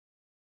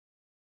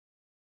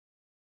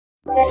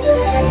I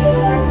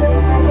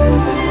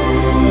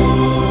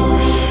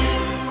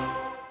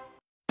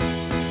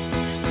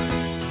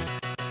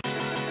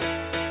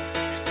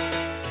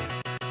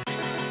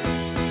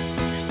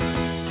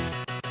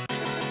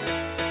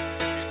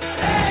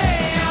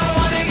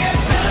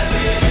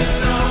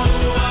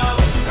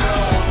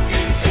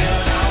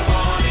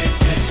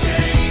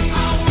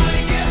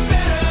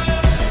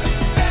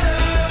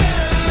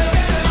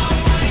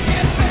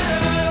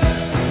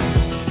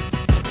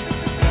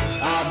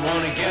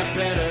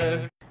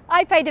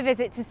paid a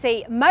visit to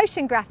see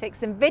motion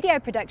graphics and video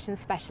production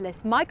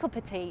specialist Michael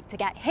Pettyt to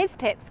get his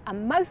tips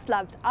and most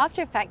loved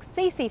After Effects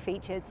CC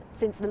features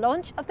since the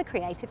launch of the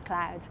Creative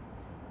Cloud.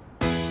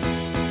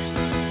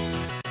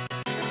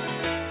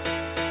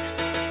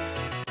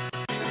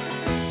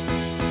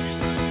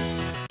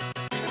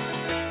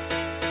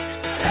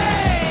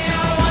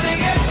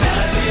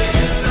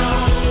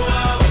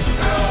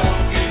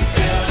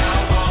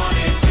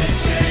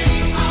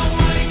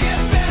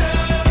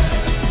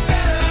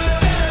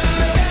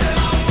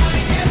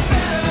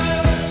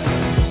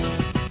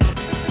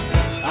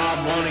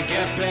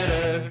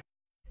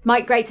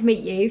 Mike, great to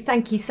meet you.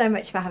 Thank you so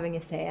much for having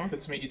us here.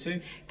 Good to meet you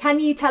too. Can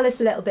you tell us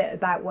a little bit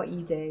about what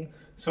you do?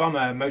 So I'm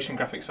a motion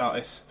graphics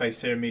artist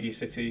based here in Media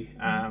City,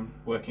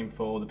 working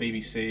for the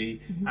BBC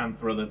and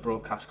for other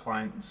broadcast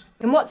clients.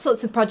 And what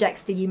sorts of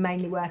projects do you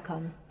mainly work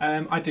on?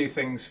 I do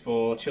things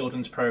for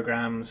children's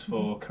programmes,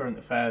 for current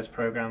affairs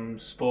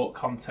programmes, sport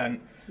content,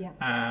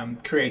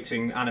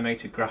 creating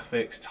animated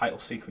graphics, title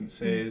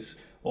sequences,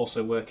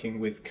 also working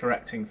with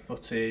correcting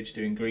footage,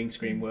 doing green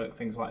screen work,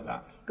 things like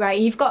that.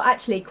 Great. You've got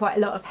actually quite a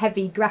lot of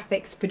heavy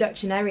graphics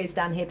production areas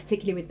down here,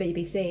 particularly with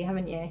BBC,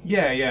 haven't you?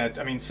 Yeah.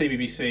 I mean,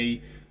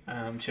 CBBC,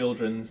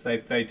 children's,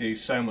 they do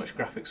so much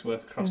graphics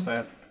work across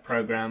their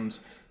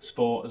programmes,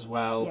 sport as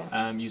well,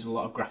 use a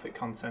lot of graphic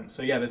content.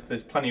 So yeah,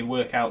 there's plenty of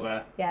work out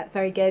there. Yeah,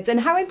 very good. And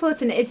how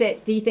important is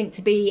it, do you think,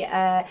 to be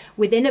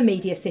within a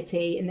media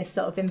city in this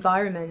sort of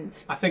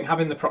environment? I think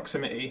having the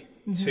proximity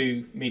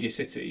to Media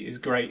City is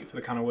great for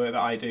the kind of work that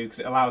I do, because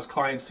it allows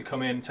clients to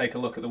come in, take a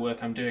look at the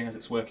work I'm doing as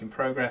it's work in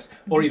progress,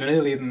 or even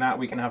earlier than that,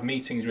 we can have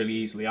meetings really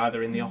easily,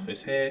 either in the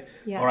office here,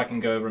 or I can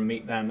go over and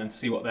meet them and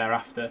see what they're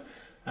after.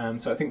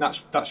 So I think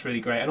that's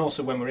really great. And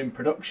also when we're in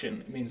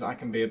production, it means that I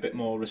can be a bit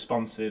more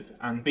responsive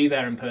and be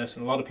there in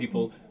person. A lot of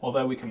people,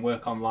 although we can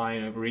work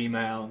online over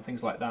email and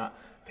things like that,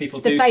 people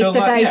do still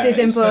like, face-to-face is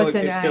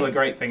important. It's still a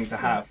great thing to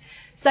have.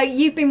 So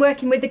you've been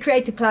working with the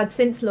Creative Cloud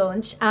since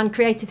launch and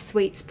Creative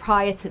Suites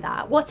prior to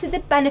that. What are the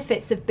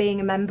benefits of being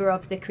a member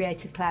of the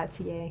Creative Cloud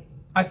to you?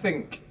 I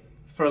think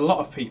for a lot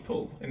of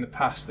people in the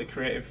past, the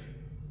creative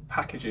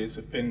packages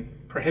have been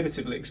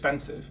prohibitively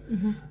expensive,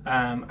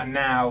 and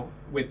now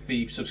with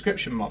the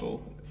subscription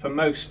model, for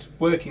most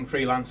working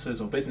freelancers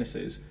or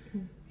businesses,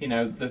 you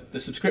know, the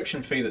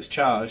subscription fee that's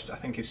charged, I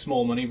think, is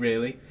small money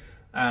really.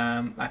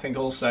 I think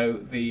also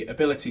the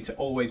ability to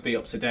always be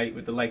up to date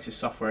with the latest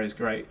software is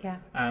great.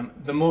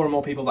 The more and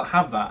more people that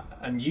have that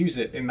and use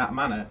it in that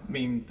manner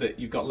mean that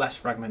you've got less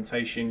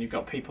fragmentation, you've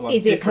got people on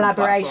easy different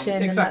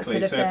collaboration. Exactly.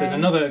 And that sort of so thing. If there's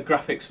another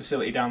graphics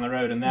facility down the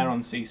road and they're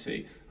on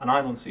CC and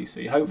I'm on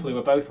CC, hopefully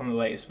we're both on the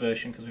latest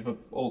version because we've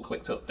all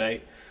clicked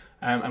update.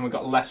 And we've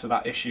got less of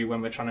that issue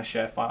when we're trying to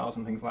share files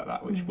and things like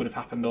that, which would have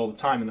happened all the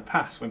time in the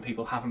past when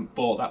people haven't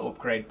bought that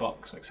upgrade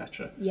box,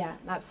 etc. Yeah,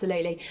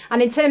 absolutely.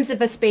 And in terms of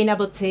us being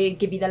able to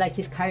give you the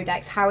latest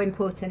codecs, how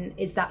important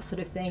is that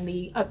sort of thing,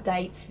 the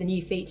updates, the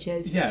new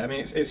features? Yeah, I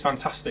mean, it's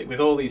fantastic with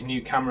all these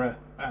new camera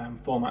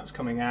formats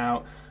coming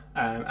out,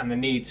 and the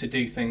need to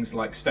do things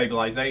like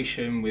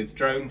stabilization with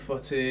drone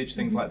footage,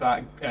 things like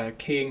that,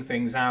 keying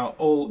things out,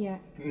 all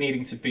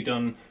needing to be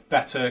done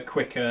better,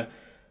 quicker.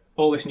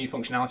 All this new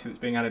functionality that's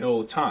being added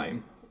all the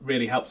time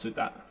really helps with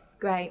that.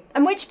 Great.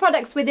 And which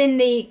products within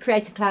the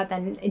Creative Cloud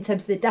then, in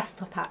terms of the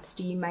desktop apps,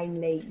 do you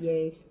mainly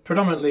use?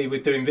 Predominantly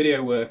with doing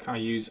video work, I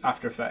use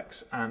After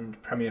Effects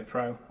and Premiere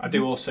Pro. I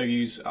do also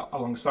use,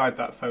 alongside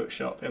that,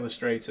 Photoshop,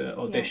 Illustrator,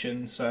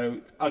 Audition,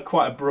 so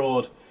quite a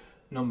broad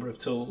number of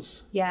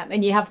tools. Yeah,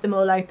 and you have them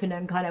all open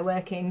and kind of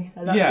working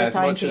a lot of the time as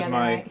much together, as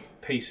my right?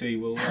 PC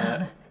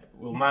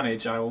will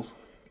manage, I'll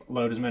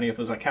load as many up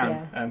as I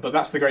can. But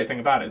that's the great thing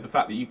about it, the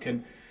fact that you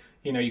can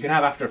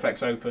have After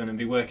Effects open and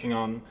be working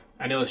on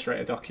an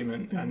Illustrator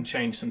document and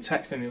change some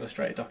text in the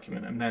Illustrator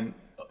document and then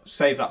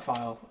save that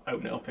file,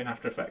 open it up in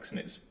After Effects, and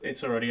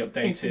it's already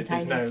updated.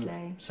 There's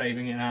no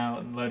saving it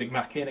out and loading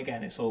back in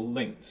again. It's all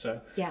linked.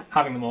 So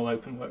having them all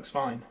open works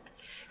fine.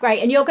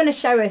 Great. And you're going to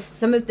show us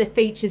some of the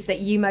features that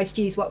you most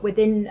use,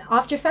 within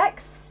After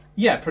Effects?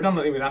 Yeah,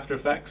 predominantly with After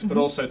Effects, but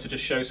also to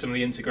just show some of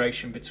the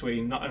integration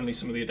between not only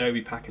some of the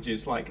Adobe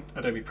packages like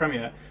Adobe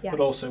Premiere, but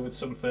also with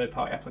some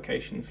third-party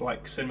applications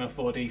like Cinema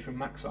 4D from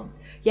Maxon.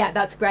 Yeah,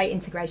 that's great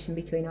integration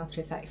between After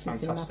Effects and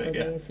Cinema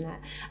 4D, isn't it?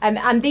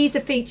 And these are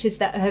features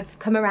that have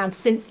come around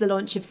since the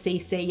launch of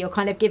CC. You're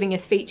kind of giving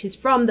us features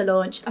from the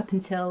launch up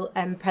until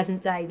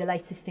present day, the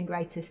latest and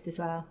greatest as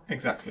well.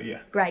 Exactly, yeah.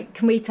 Great.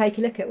 Can we take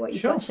a look at what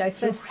you've got to show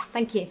us first?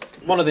 Thank you.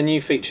 One of the new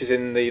features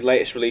in the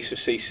latest release of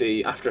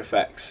CC After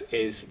Effects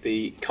is the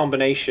the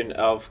combination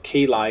of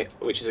Keylight,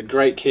 which is a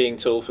great keying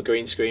tool for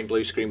green screen,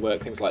 blue screen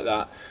work, things like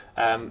that,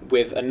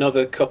 with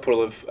another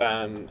couple of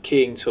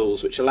keying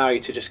tools which allow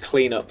you to just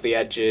clean up the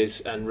edges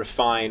and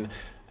refine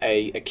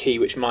a key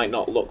which might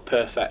not look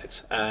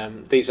perfect.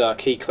 These are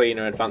Key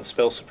Cleaner, Advanced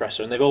Spill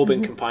Suppressor, and they've all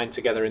been combined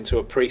together into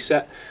a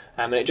preset,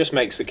 and it just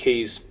makes the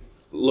keys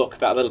look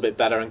that little bit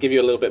better and give you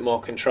a little bit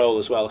more control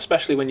as well,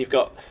 especially when you've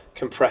got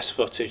compressed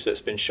footage that's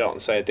been shot on,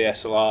 say, a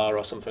DSLR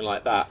or something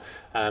like that.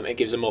 It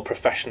gives a more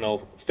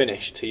professional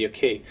finish to your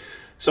key.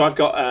 So I've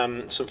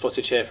got some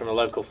footage here from a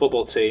local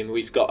football team.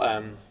 We've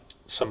got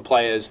some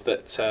players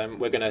that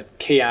we're going to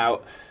key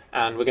out,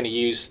 and we're going to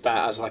use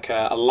that as like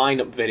a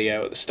lineup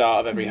video at the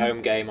start of every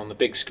home game on the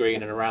big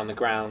screen and around the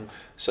ground,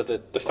 so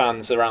that the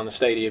fans around the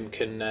stadium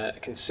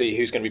can see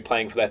who's going to be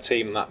playing for their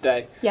team that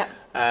day. Yeah.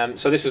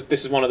 So this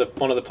is one of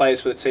the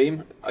players for the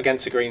team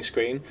against a green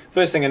screen.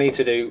 First thing I need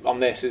to do on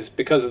this is,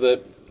 because of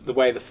the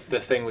way the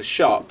thing was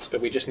shot,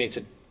 we just need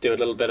to do a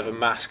little bit of a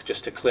mask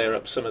just to clear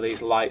up some of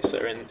these lights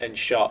that are in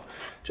shot,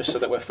 just so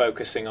that we're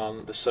focusing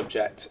on the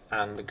subject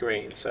and the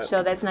green. So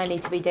sure, there's no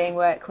need to be doing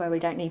work where we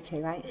don't need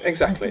to, right?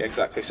 Exactly.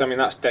 So I mean,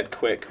 that's dead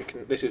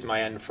quick. This is my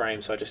end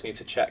frame, so I just need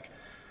to check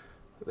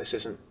that this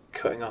isn't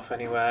cutting off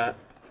anywhere.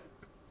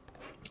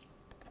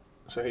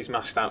 So he's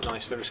masked out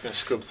nicely. I'm just going to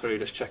scrub through,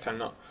 just check I'm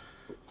not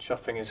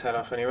chopping his head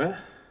off anywhere.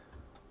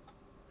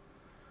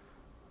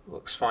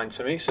 Looks fine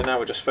to me. So now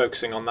we're just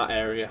focusing on that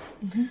area.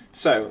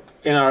 So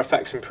in our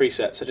effects and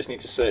presets, I just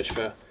need to search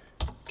for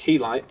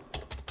Keylight,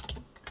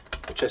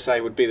 which I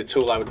say would be the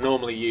tool I would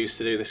normally use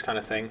to do this kind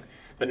of thing.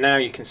 But now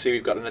you can see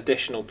we've got an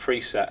additional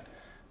preset,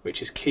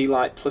 which is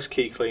Keylight plus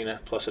Key Cleaner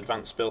plus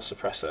Advanced Spill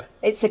Suppressor.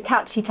 It's a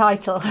catchy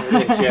title.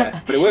 It is,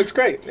 yeah. But it works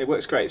great. It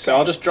works great. So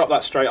I'll just drop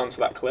that straight onto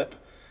that clip.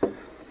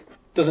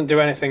 Doesn't do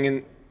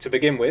anything to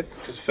begin with,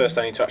 because first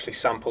I need to actually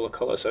sample the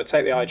colour. So I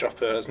take the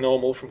eyedropper as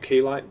normal from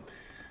Keylight,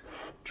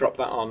 drop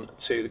that on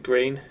to the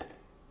green,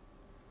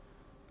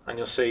 and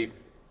you'll see,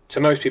 to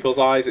most people's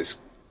eyes, it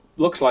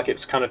looks like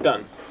it's kind of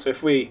done. So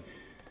if we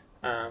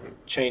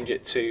change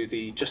it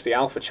to just the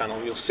alpha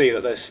channel, you'll see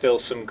that there's still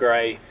some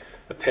grey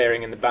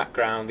appearing in the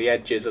background, the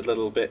edges a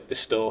little bit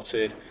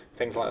distorted,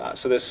 things like that.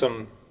 So there's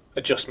some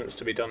adjustments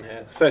to be done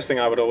here. The first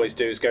thing I would always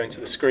do is go into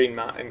the screen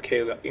mat in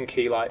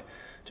Keylight,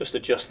 just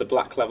adjust the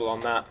black level on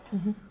that,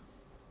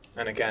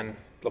 and again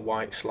the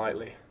white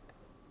slightly.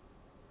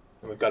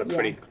 And we've got a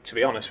pretty, to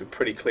be honest,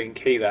 pretty clean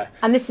key there.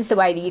 And this is the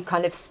way that you've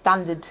kind of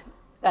standard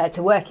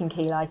to work in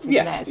Keylight, isn't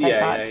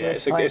it?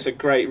 So far it's a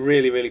great,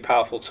 really, really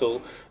powerful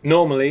tool.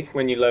 Normally,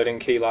 when you load in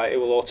Keylight, it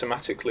will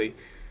automatically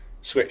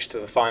switch to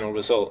the final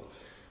result,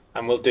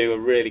 and will do a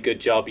really good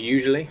job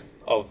usually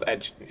of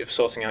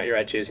sorting out your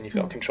edges, and you've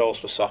got controls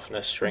for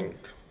softness, shrink,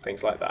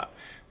 things like that.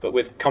 But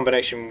with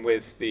combination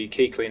with the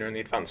Key Cleaner and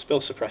the Advanced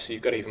Spill Suppressor,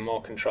 you've got even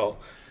more control.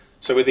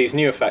 So with these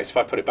new effects, if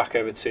I put it back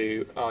over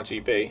to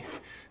RGB,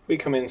 we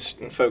come in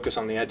and focus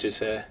on the edges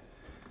here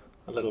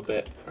a little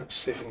bit. Let's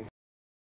see if we can